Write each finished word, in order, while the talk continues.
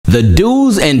The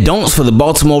do's and don'ts for the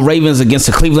Baltimore Ravens against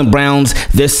the Cleveland Browns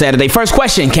this Saturday. First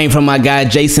question came from my guy,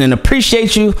 Jason, and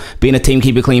appreciate you being a Team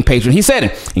Keep It Clean patron. He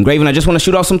said, Ingraven, I just want to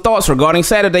shoot off some thoughts regarding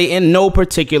Saturday in no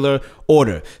particular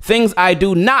order. Things I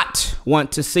do not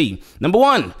want to see. Number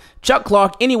one, Chuck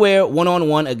Clark anywhere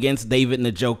one-on-one against David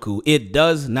Njoku. It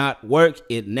does not work.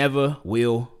 It never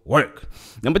will work.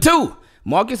 Number two,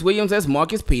 Marcus Williams as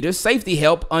Marcus Peters, safety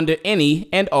help under any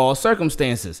and all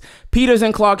circumstances. Peters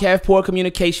and Clark have poor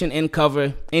communication and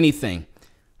cover anything.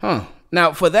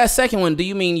 Now, for that second one, do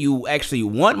you mean you actually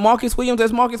want Marcus Williams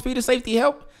as Marcus Peters, safety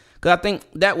help? Because I think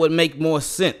that would make more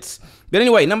sense. But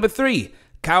anyway, number three,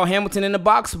 Kyle Hamilton in the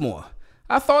box more.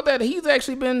 I thought that he's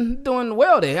actually been doing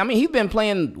well there. I mean, he's been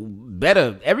playing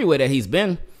better everywhere that he's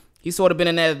been. He's sort of been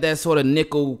in that sort of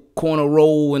nickel corner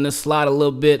role in the slot a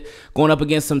little bit, going up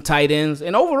against some tight ends.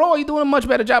 And overall, he's doing a much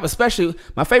better job, especially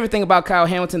my favorite thing about Kyle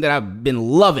Hamilton that I've been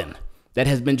loving, that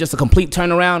has been just a complete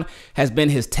turnaround, has been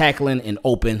his tackling in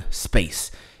open space.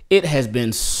 It has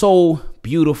been so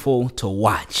beautiful to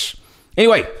watch.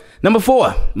 Anyway, number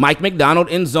four, Mike McDonald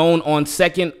in zone on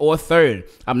second or third.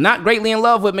 I'm not greatly in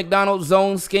love with McDonald's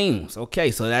zone schemes.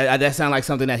 Okay, so that sounds like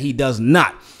something that he does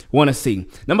not want to see.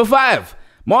 Number five,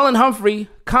 Marlon Humphrey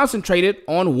concentrated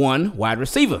on one wide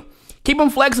receiver. Keep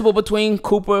him flexible between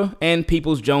Cooper and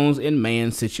Peoples-Jones in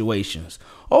man situations.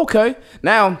 Okay,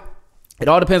 now it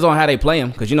all depends on how they play him,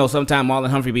 because you know sometimes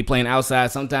Marlon Humphrey be playing outside,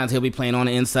 sometimes he'll be playing on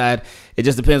the inside. It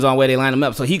just depends on where they line him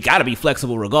up. So he got to be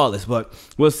flexible regardless, but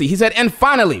we'll see. He said, and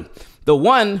finally, the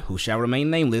one who shall remain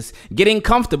nameless, getting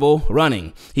comfortable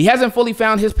running. He hasn't fully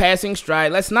found his passing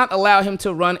stride. Let's not allow him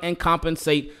to run and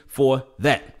compensate for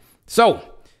that. So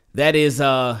that is,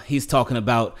 he's talking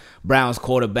about Browns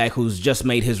quarterback who's just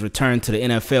made his return to the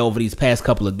NFL over these past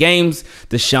couple of games,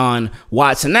 Deshaun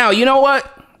Watson. Now, you know what?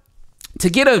 To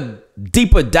get a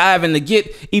deeper dive and to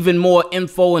get even more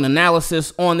info and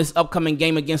analysis on this upcoming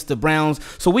game against the Browns,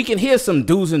 so we can hear some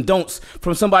do's and don'ts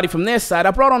from somebody from their side,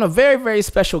 I brought on a very, very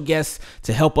special guest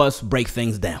to help us break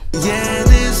things down. Yeah,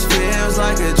 this feels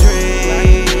like a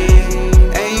dream,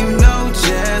 and you know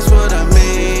just what I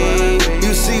mean.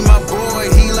 You see my boy,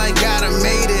 he like gotta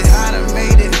made it.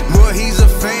 Boy, he's a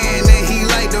fan and he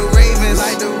like the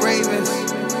Ravens,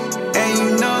 and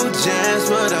you know just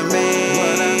what I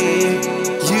mean.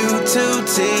 You too,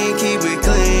 team, keep it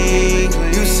clean.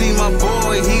 You see my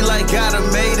boy, he like gotta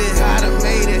made it.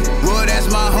 Boy,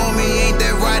 that's my homie, ain't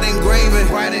that right,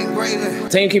 Ingraven?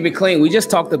 Team Keep It Clean. We just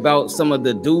talked about some of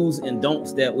the do's and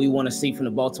don'ts that we want to see from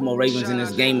the Baltimore Ravens in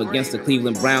this game against the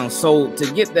Cleveland Browns. So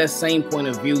to get that same point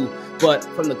of view, but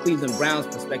from the Cleveland Browns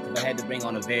perspective, I had to bring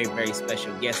on a very, very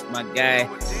special guest, my guy,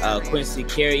 Quincy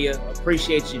Carrier.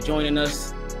 Appreciate you joining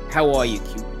us. How are you,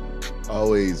 Q?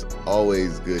 Always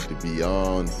good to be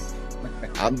on.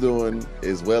 I'm doing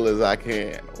as well as I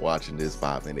can watching this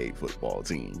 5-8 football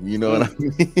team. You know what I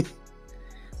mean?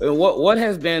 What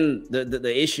has been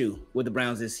the issue with the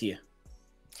Browns this year?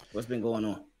 What's been going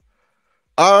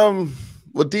on?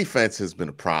 Well, defense has been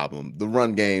a problem. The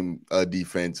run game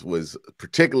defense was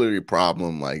particularly a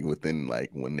problem within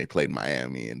when they played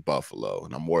Miami and Buffalo,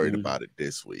 and I'm worried about it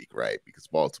this week, right? Because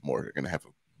Baltimore are going to have a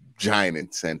giant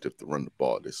incentive to run the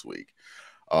ball this week.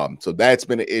 So that's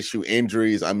been an issue.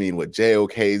 Injuries, I mean, what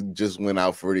JOK just went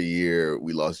out for the year.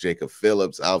 We lost Jacob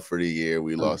Phillips out for the year.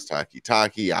 We lost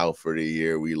Taki out for the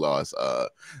year. We lost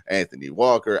Anthony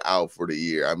Walker out for the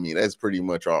year. I mean, that's pretty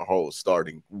much our whole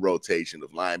starting rotation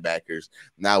of linebackers.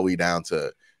 Now we down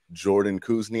to Jordan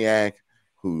Kuzniak,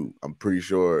 who I'm pretty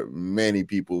sure many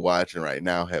people watching right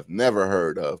now have never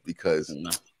heard of, because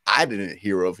I didn't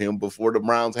hear of him before the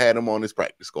Browns had him on his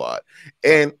practice squad.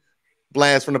 And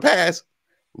blast from the past,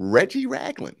 Reggie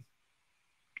Ragland.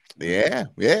 Yeah,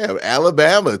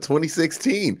 Alabama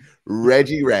 2016.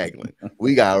 Reggie Ragland.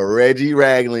 We got Reggie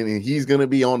Ragland, and he's going to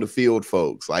be on the field,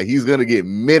 folks. Like, he's going to get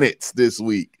minutes this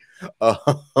week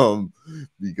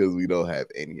because we don't have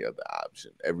any other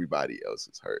option. Everybody else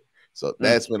is hurt. So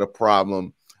that's been a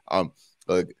problem.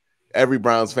 Every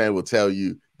Browns fan will tell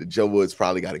you that Joe Woods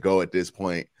probably got to go at this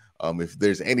point. If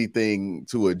there's anything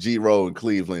to a G-Roll in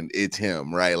Cleveland, it's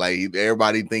him, right? Like,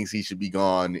 everybody thinks he should be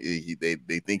gone.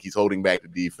 They think he's holding back the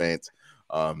defense.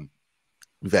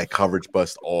 We've had coverage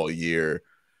bust all year.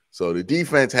 So the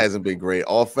defense hasn't been great.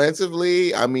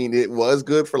 Offensively, I mean, it was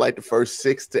good for like the first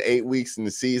 6 to 8 weeks in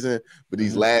the season, but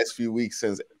these last few weeks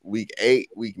since week 8,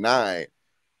 week 9,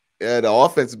 the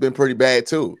offense has been pretty bad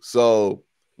too. So,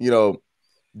 you know,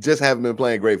 just haven't been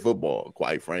playing great football,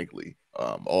 quite frankly,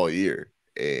 all year.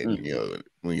 And, you know,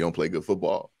 when you don't play good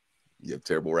football, you have a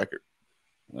terrible record.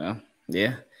 Well,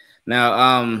 yeah.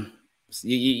 Now,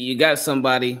 you got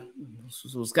somebody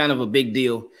who's kind of a big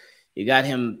deal You got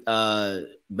him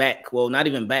back. Well, not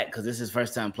even back, because this is his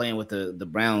first time playing with the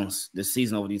Browns this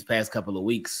season over these past couple of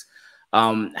weeks.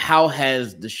 How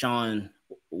has Deshaun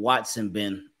Watson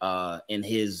been in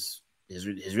his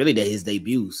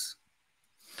debuts?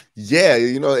 Yeah,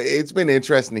 it's been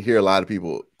interesting to hear a lot of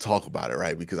people talk about it,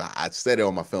 right? Because I said it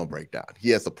on my film breakdown. He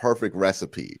has the perfect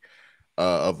recipe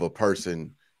of a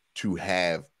person to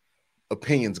have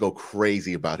opinions go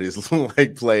crazy about his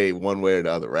like play one way or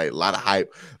the other, right? A lot of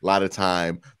hype, a lot of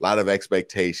time, a lot of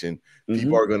expectation.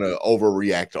 People are going to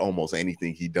overreact to almost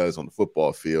anything he does on the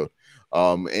football field.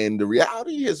 And the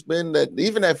reality has been that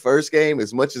even that first game,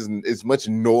 as much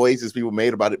noise as people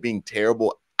made about it being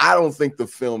terrible, I don't think the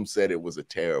film said it was a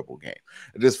terrible game.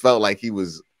 It just felt like he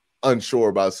was unsure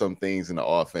about some things in the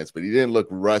offense, but he didn't look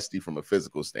rusty from a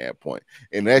physical standpoint.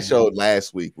 And that showed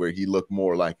last week, where he looked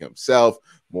more like himself,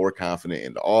 more confident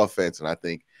in the offense. And I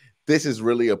think this is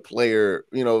really a player,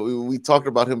 we talked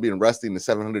about him being rusty in the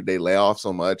 700-day layoff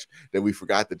so much that we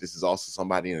forgot that this is also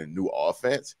somebody in a new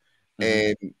offense.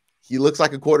 And he looks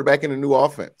like a quarterback in a new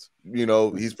offense.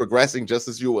 He's progressing just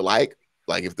as you would like.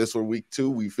 Like if this were week 2,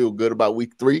 we feel good about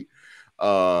week 3.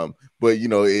 But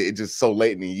it's just so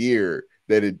late in the year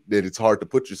that it's hard to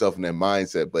put yourself in that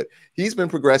mindset. But he's been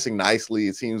progressing nicely.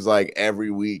 It seems like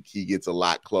every week he gets a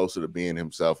lot closer to being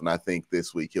himself. And I think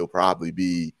this week he'll probably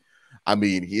be,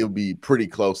 he'll be pretty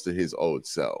close to his old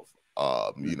self.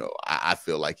 I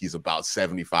feel like he's about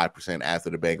 75% after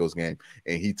the Bengals game,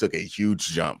 and he took a huge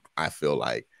jump, I feel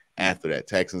like, after that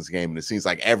Texans game. And it seems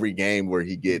like every game where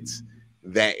he gets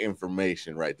that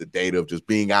information, right, the data of just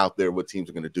being out there, what teams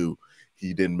are going to do,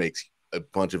 he then makes a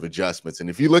bunch of adjustments. And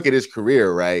if you look at his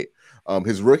career, right,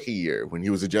 his rookie year when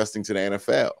he was adjusting to the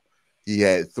NFL, he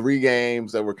had 3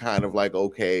 games that were kind of like,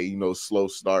 okay, slow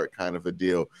start kind of a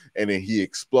deal. And then he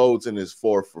explodes in his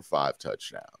 4th for 5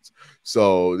 touchdowns.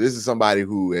 So this is somebody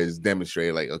who has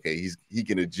demonstrated like, okay, he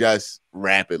can adjust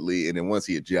rapidly. And then once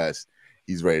he adjusts,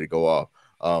 he's ready to go off.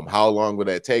 How long would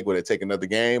that take? Would it take another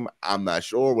game? I'm not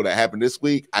sure. Would that happen this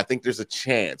week? I think there's a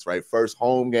chance, right? First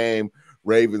home game,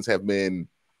 Ravens have been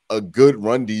a good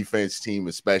run defense team,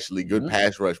 especially good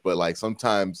pass rush, but like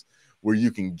sometimes where you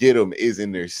can get them is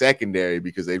in their secondary,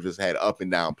 because they've just had up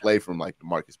and down play from like the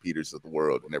Marcus Peters of the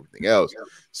world and everything else.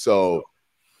 So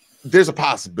there's a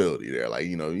possibility there. Like,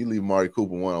 you leave Mari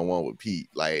Cooper one-on-one with Pete,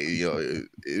 like,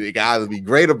 it can either be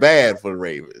great or bad for the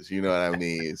Ravens. You know what I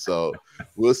mean? So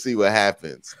we'll see what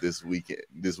happens this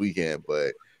weekend.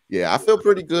 But yeah, I feel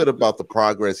pretty good about the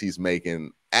progress he's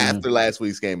making after last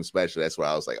week's game, especially. That's where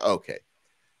I was like, okay,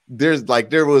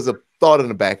 there was a thought in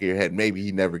the back of your head, maybe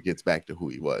he never gets back to who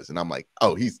he was. And I'm like,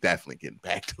 oh, he's definitely getting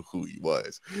back to who he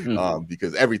was,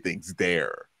 because everything's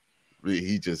there.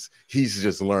 He's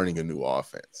just learning a new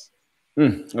offense.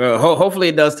 Well, hopefully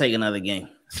it does take another game,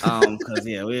 because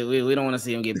we don't want to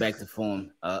see him get back to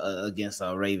form against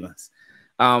our Ravens.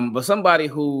 But somebody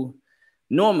who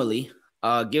normally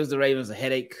gives the Ravens a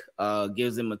headache,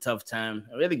 gives them a tough time,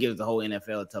 really gives the whole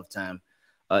NFL a tough time,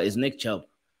 is Nick Chubb.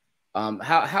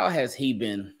 How has he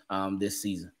been this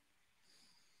season?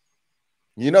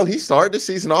 He started the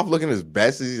season off looking as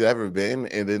best as he's ever been,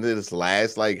 and then this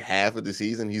last half of the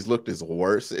season, he's looked as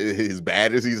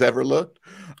bad as he's ever looked.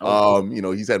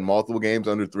 He's had multiple games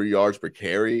under 3 yards per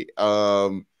carry.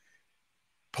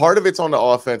 Part of it's on the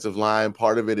offensive line.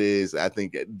 Part of it is, I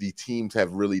think the teams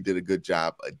have really did a good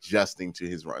job adjusting to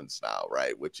his run style,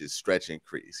 right? Which is stretch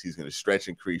increase. He's going to stretch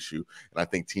increase you. And I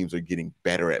think teams are getting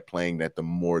better at playing that the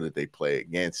more that they play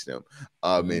against him.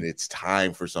 And it's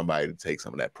time for somebody to take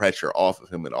some of that pressure off of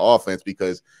him in the offense,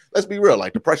 because let's be real,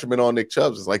 like the pressure been on Nick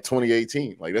Chubb is like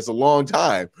 2018. Like that's a long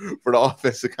time for the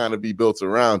offense to kind of be built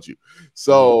around you.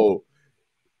 So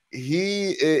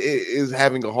he is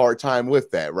having a hard time with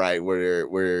that, right? Where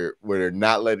they're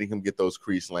not letting him get those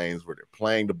crease lanes, where they're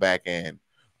playing the back end,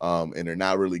 and they're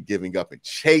not really giving up and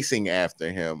chasing after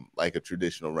him like a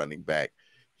traditional running back.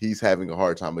 He's having a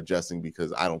hard time adjusting,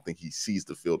 because I don't think he sees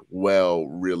the field well,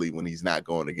 really, when he's not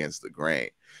going against the grain.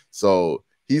 So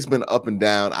he's been up and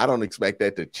down. I don't expect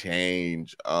that to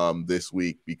change this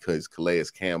week, because Calais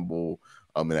Campbell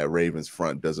and that Ravens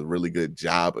front does a really good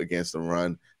job against the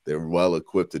run. They're well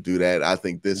equipped to do that. I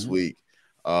think this week,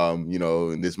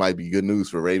 and this might be good news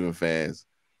for Raven fans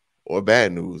or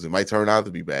bad news. It might turn out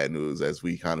to be bad news, as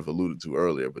we kind of alluded to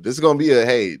earlier. But this is going to be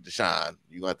hey, Deshaun,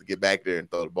 you're going to have to get back there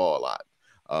and throw the ball a lot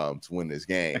to win this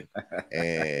game.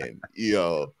 And,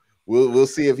 we'll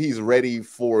see if he's ready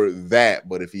for that.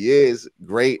 But if he is,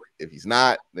 great. If he's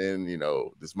not, then,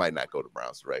 this might not go the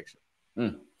Browns' direction.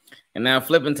 And now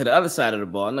flipping to the other side of the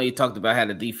ball, I know you talked about how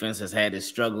the defense has had its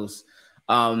struggles.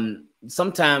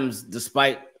 Sometimes,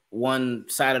 despite one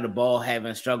side of the ball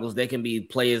having struggles, there can be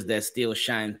players that still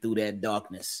shine through that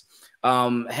darkness.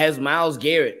 Has Myles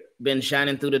Garrett been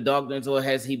shining through the darkness, or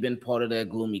has he been part of that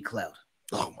gloomy cloud?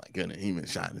 Oh my goodness, he been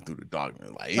shining through the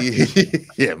darkness. Like,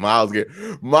 yeah,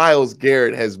 Myles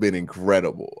Garrett has been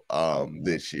incredible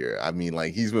this year. I mean,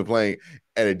 like, he's been playing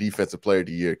at a defensive player of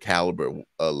the year caliber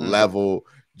level.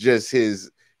 Just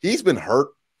he's been hurt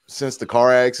since the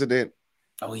car accident.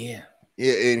 Oh yeah.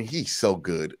 Yeah, and he's so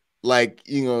good. Like,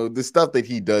 you know, the stuff that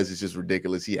he does is just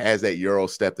ridiculous. He has that Euro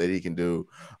step that he can do.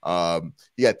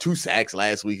 He got 2 sacks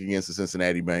last week against the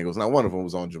Cincinnati Bengals. Now, one of them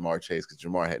was on Jamar Chase because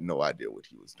Jamar had no idea what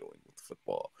he was doing with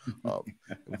football.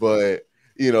 But,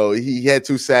 you know, he had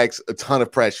 2 sacks, a ton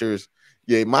of pressures.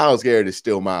 Yeah, Myles Garrett is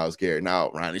still Myles Garrett. Now,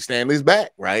 Ronnie Stanley's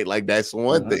back, right? Like, that's the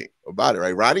one thing about it,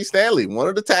 right? Ronnie Stanley, one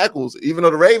of the tackles, even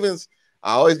though the Ravens,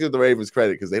 I always give the Ravens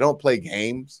credit because they don't play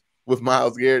games with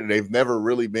Myles Garrett, and they've never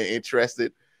really been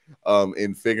interested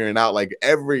in figuring out. Like,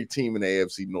 every team in the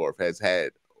AFC North has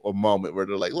had a moment where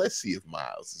they're like, let's see if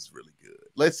Myles is really good.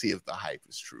 Let's see if the hype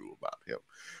is true about him.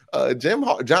 John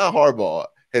Harbaugh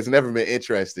has never been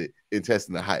interested in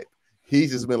testing the hype.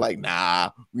 He's just been like,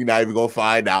 nah, we're not even gonna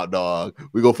find out, dog.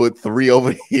 We're gonna put 3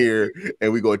 over here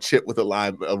and we're gonna chip with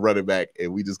a running back,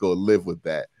 and we just gonna live with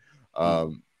that.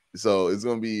 So it's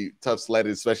going to be tough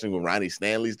sledded, especially when Ronnie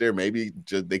Stanley's there. Maybe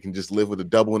they can just live with a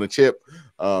double and a chip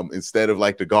instead of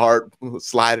like the guard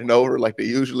sliding over like they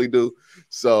usually do.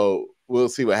 So we'll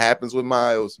see what happens with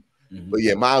Myles. But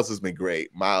yeah, Myles has been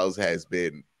great. Myles has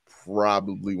been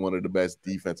probably one of the best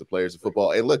defensive players in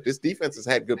football. And look, this defense has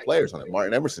had good players on it.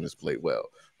 Martin Emerson has played well.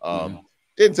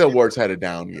 Denzel Ward's had a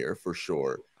down year for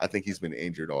sure. I think he's been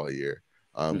injured all year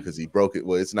because he broke it.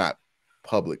 Well, it's not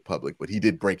public, but he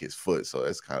did break his foot, so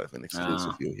that's kind of an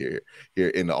exclusive you'll hear here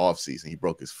in the offseason. He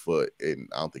broke his foot, and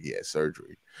I don't think he had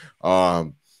surgery.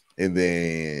 And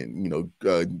then, you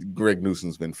know, Greg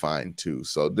Newsom's been fine too.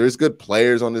 So there's good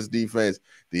players on this defense.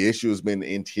 The issue has been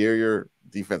the interior,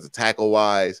 defensive tackle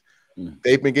wise.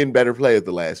 They've been getting better players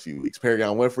the last few weeks.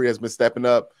 Perigon Winfrey has been stepping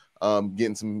up,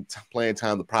 getting some playing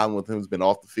time. The problem with him has been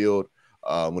off the field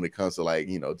when it comes to, like,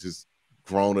 you know, just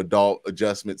grown adult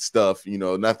adjustment stuff, you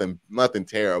know, nothing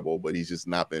terrible, but he's just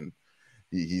not been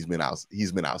he's been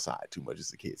outside too much, as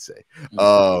the kids say.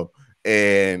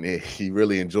 And he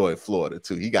really enjoyed Florida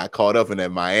too. He got caught up in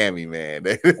that Miami, man.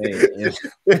 When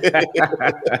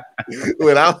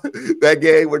that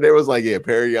game where there was like, yeah,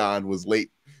 Perion was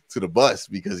late to the bus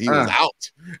because he was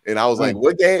out, and I was like,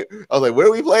 what game? I was like, where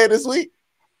are we playing this week?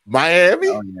 Miami.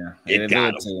 Oh, yeah.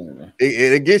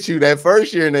 It gets you that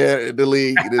first year in the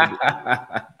league.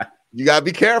 You gotta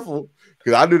be careful,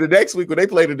 because I knew the next week when they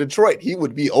played in Detroit, he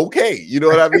would be okay. You know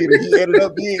what I mean? And he ended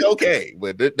up being okay.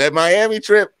 But that Miami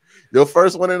trip, your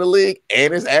first one in the league,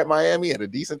 and it's at Miami at a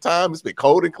decent time. It's been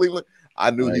cold in Cleveland.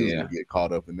 I knew he was gonna get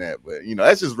caught up in that. But you know,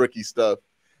 that's just rookie stuff.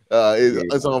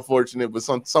 It's unfortunate, but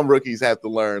some rookies have to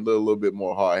learn a little bit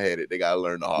more hard headed. They gotta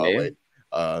learn the hard way.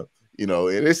 You know,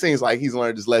 and it seems like he's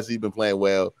learned his lesson. He's been playing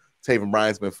well. Taven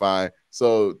Bryan's been fine.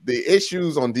 So the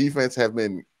issues on defense have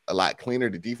been a lot cleaner.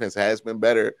 The defense has been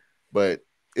better, but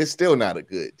it's still not a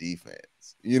good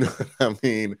defense. You know what I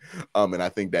mean? And I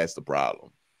think that's the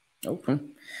problem. Okay.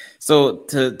 So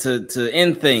to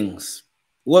end things,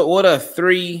 what are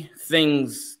 3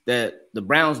 things that the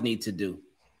Browns need to do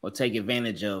or take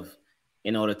advantage of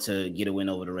in order to get a win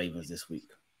over the Ravens this week?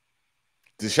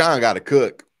 Deshaun got to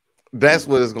cook. That's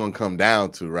what it's going to come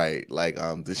down to, right? Like,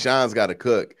 Deshaun's got to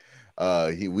cook.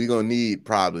 We're going to need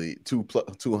probably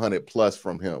 200 plus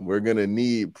from him. We're going to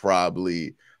need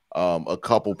probably a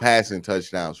couple passing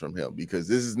touchdowns from him, because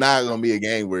this is not going to be a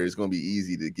game where it's going to be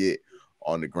easy to get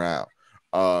on the ground.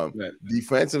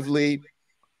 Defensively,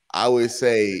 I would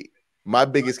say my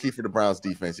biggest key for the Browns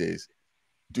defense is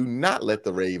do not let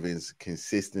the Ravens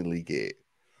consistently get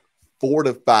 4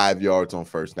 to 5 yards on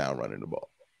first down running the ball.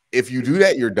 If you do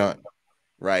that, you're done,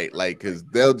 right? Like, because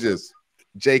they'll just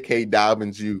J.K.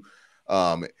 Dobbins you,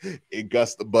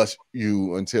 Gus the bus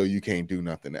you until you can't do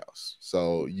nothing else.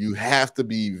 So you have to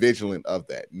be vigilant of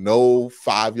that. No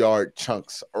 5-yard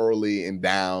chunks early and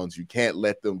downs. You can't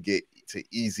let them get to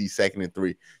easy 2nd and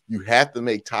 3. You have to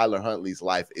make Tyler Huntley's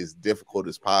life as difficult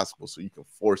as possible so you can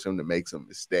force him to make some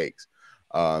mistakes.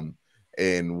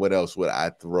 And what else would I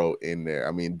throw in there?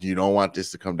 I mean, you don't want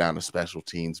this to come down to special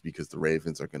teams, because the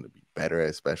Ravens are going to be better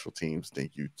at special teams than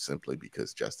you, simply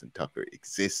because Justin Tucker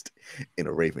exists in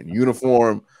a Raven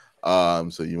uniform.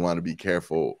 So you want to be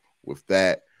careful with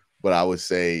that. But I would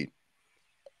say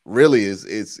really it's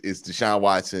Deshaun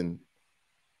Watson,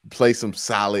 play some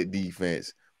solid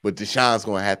defense, but Deshaun's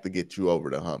going to have to get you over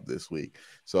the hump this week.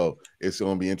 So it's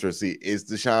going to be interesting. Is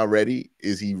Deshaun ready?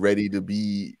 Is he ready to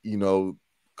be, you know,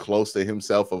 close to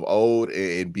himself of old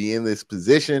and be in this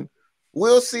position?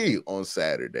 We'll see on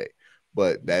Saturday.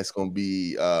 But that's going to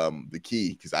be the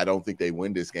key, because I don't think they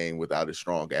win this game without a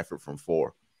strong effort from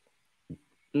 4.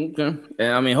 Okay.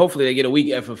 And I mean, hopefully they get a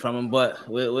weak effort from him, but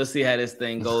we'll see how this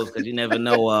thing goes, because you never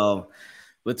know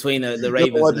between the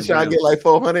Ravens and the Browns. Get like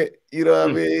 400, you know what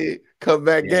I mean?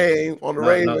 Comeback game on the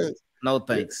Ravens. No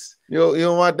thanks. You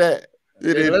don't want that.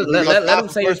 Let them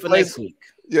save it for next week.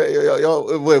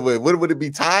 Yo, wait. Would it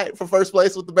be tied for first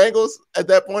place with the Bengals at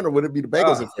that point, or would it be the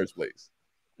Bengals in first place?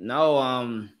 No,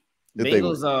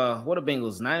 Bengals. What are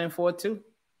Bengals? 9-4 too.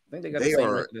 I think they got the same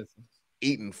record.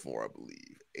 8-4, I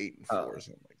believe. 8-4 or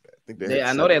something like that. I think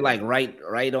I know they're like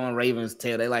right on Ravens'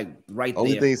 tail. They like right there.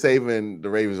 Only thing saving the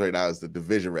Ravens right now is the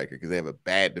division record, because they have a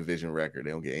bad division record.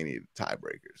 They don't get any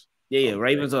tiebreakers. Yeah.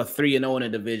 Ravens are 3-0 in the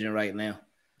division right now.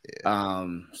 Yeah.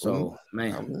 So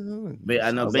man,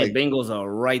 I know Bengals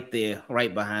are right there,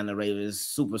 right behind the Ravens,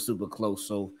 super close.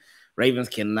 So Ravens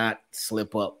cannot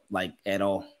slip up like at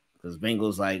all. Because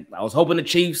Bengals, like, I was hoping the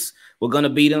Chiefs were gonna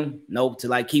beat them. Nope, to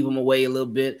like keep them away a little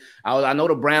bit. I know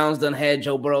the Browns done had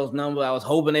Joe Burrow's number. I was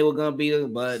hoping they were gonna beat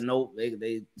them, but nope.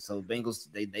 So Bengals,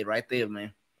 they right there,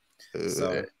 man.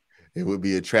 So it would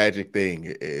be a tragic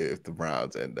thing if the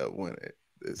Browns end up winning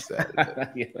this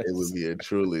Saturday. Yes. It would be a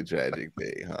truly tragic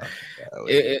thing, huh?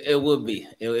 It would be.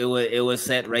 It would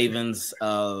set Ravens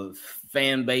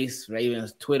fan base,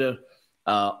 Ravens Twitter,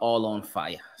 all on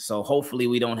fire. So hopefully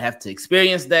we don't have to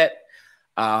experience that,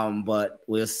 but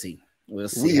we'll see. We'll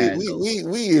see.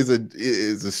 We is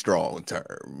a strong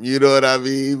term, you know what I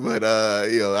mean? But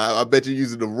you know, I bet you're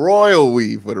using the royal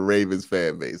we for the Ravens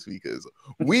fan base, because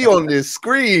we on this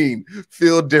screen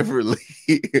feel differently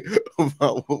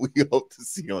about what we hope to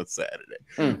see on Saturday.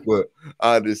 But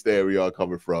I understand where y'all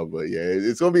coming from. But yeah,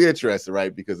 it's gonna be interesting,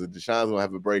 right? Because if Deshaun's gonna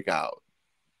have a breakout,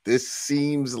 this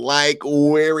seems like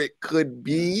where it could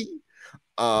be.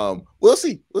 We'll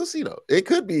see though. It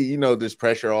could be, you know, there's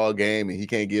pressure all game and he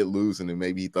can't get loose, and then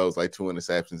maybe he throws like 2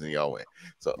 interceptions and y'all win.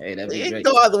 So that'd be great.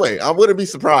 Go either way. I wouldn't be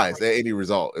surprised at any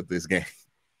result of this game.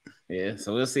 Yeah,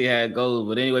 so we'll see how it goes.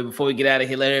 But anyway, before we get out of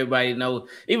here, let everybody know,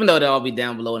 even though they'll all be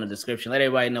down below in the description, let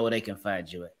everybody know where they can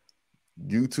find you at.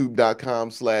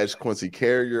 YouTube.com/Quincy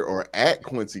Carrier, or at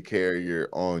Quincy Carrier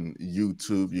on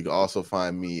YouTube. You can also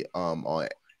find me on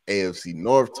AFC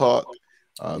North Talk.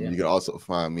 You can also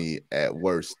find me at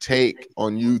Worst Take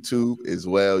on YouTube as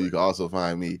well. You can also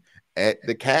find me at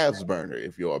the Cavs Burner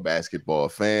if you're a basketball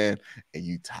fan and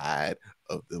you tired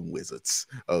of the Wizards.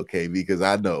 Okay, because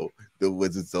I know the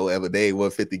Wizards don't ever, they ain't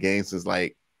won 50 games since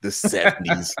like the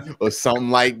 70s or something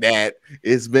like that.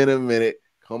 It's been a minute.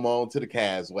 Come on to the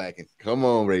Cavs wagon. Come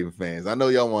on, Raven fans. I know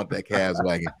y'all want that Cavs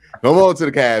wagon. Come on to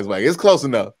the Cavs wagon. It's close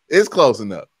enough. It's close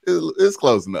enough. It's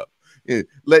close enough. Yeah,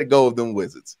 let go of them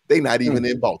Wizards. They not even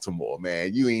in Baltimore,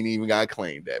 man. You ain't even got to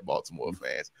claim that, Baltimore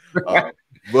fans. But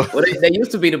well, they used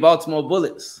to be the Baltimore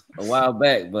Bullets a while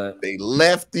back, but they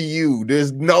left you.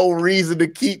 There's no reason to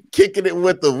keep kicking it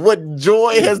with them. What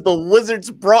joy has the Wizards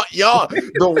brought y'all?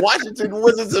 The Washington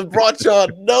Wizards have brought y'all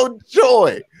no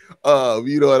joy.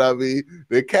 You know what I mean?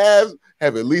 The Cavs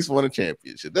have at least won a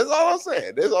championship. That's all I'm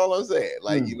saying.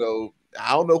 Like, you know,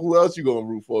 I don't know who else you're gonna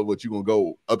root for, but you're gonna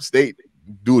go upstate,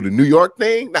 do the New York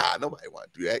thing. Nah, nobody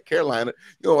want to do that. Carolina,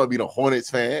 you don't want to be the Hornets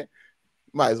fan. You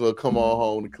might as well come on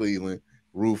home to Cleveland,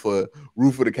 root for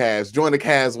the Cavs, join the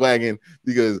Cavs wagon,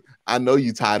 because I know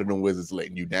you tired of them Wizards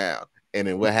letting you down. And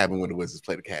then what happened when the Wizards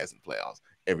play the Cavs in the playoffs?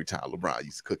 Every time LeBron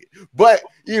used to cook it. But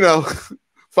you know,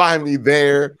 find me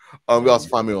there. You also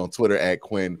find me on Twitter at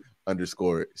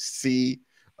Quinn_C.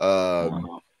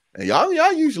 And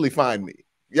y'all usually find me.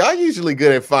 Y'all usually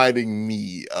good at finding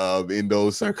me in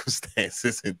those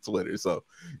circumstances in Twitter. So,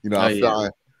 you know,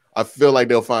 I feel like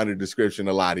they'll find the description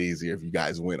a lot easier if you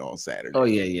guys win on Saturday. Oh,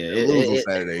 yeah. Lose on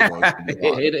Saturday.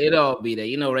 It'll all be there.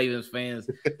 You know, Ravens fans,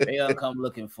 they all come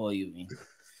looking for you, man.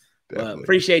 But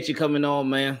appreciate you coming on,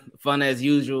 man. Fun as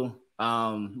usual.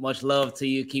 Much love to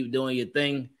you. Keep doing your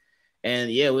thing.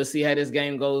 And, yeah, we'll see how this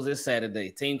game goes this Saturday.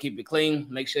 Team, keep it clean.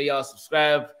 Make sure y'all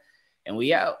subscribe. And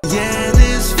we out. Yeah,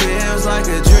 this feels like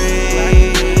a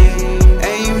dream.